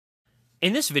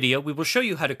In this video, we will show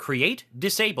you how to create,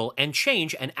 disable, and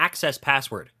change an access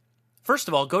password. First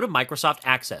of all, go to Microsoft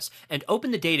Access and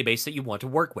open the database that you want to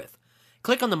work with.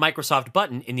 Click on the Microsoft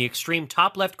button in the extreme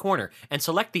top left corner and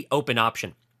select the Open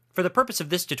option. For the purpose of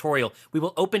this tutorial, we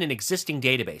will open an existing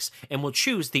database and will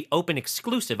choose the Open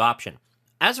Exclusive option.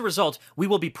 As a result, we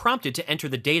will be prompted to enter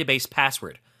the database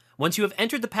password. Once you have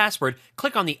entered the password,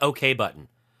 click on the OK button.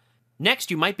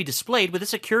 Next, you might be displayed with a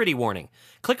security warning.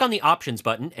 Click on the Options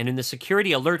button, and in the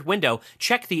Security Alert window,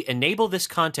 check the Enable This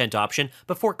Content option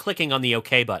before clicking on the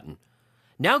OK button.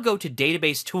 Now go to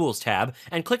Database Tools tab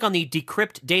and click on the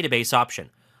Decrypt Database option.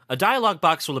 A dialog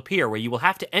box will appear where you will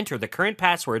have to enter the current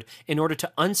password in order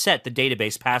to unset the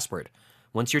database password.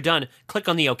 Once you're done, click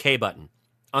on the OK button.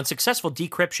 On successful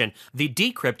decryption, the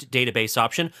Decrypt Database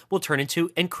option will turn into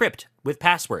Encrypt with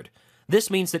Password. This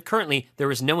means that currently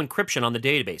there is no encryption on the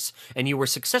database, and you were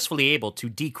successfully able to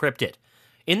decrypt it.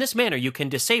 In this manner, you can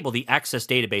disable the Access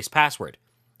Database password.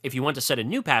 If you want to set a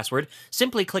new password,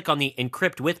 simply click on the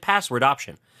Encrypt with Password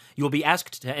option. You will be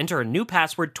asked to enter a new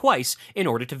password twice in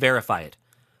order to verify it.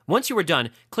 Once you are done,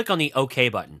 click on the OK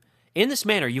button. In this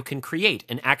manner, you can create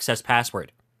an access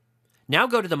password. Now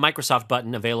go to the Microsoft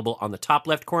button available on the top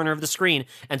left corner of the screen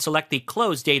and select the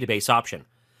Close Database option.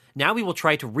 Now we will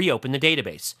try to reopen the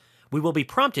database. We will be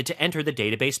prompted to enter the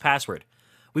database password.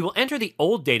 We will enter the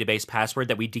old database password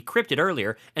that we decrypted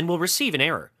earlier and will receive an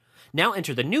error. Now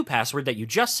enter the new password that you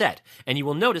just set, and you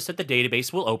will notice that the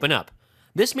database will open up.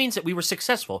 This means that we were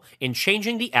successful in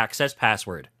changing the access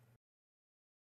password.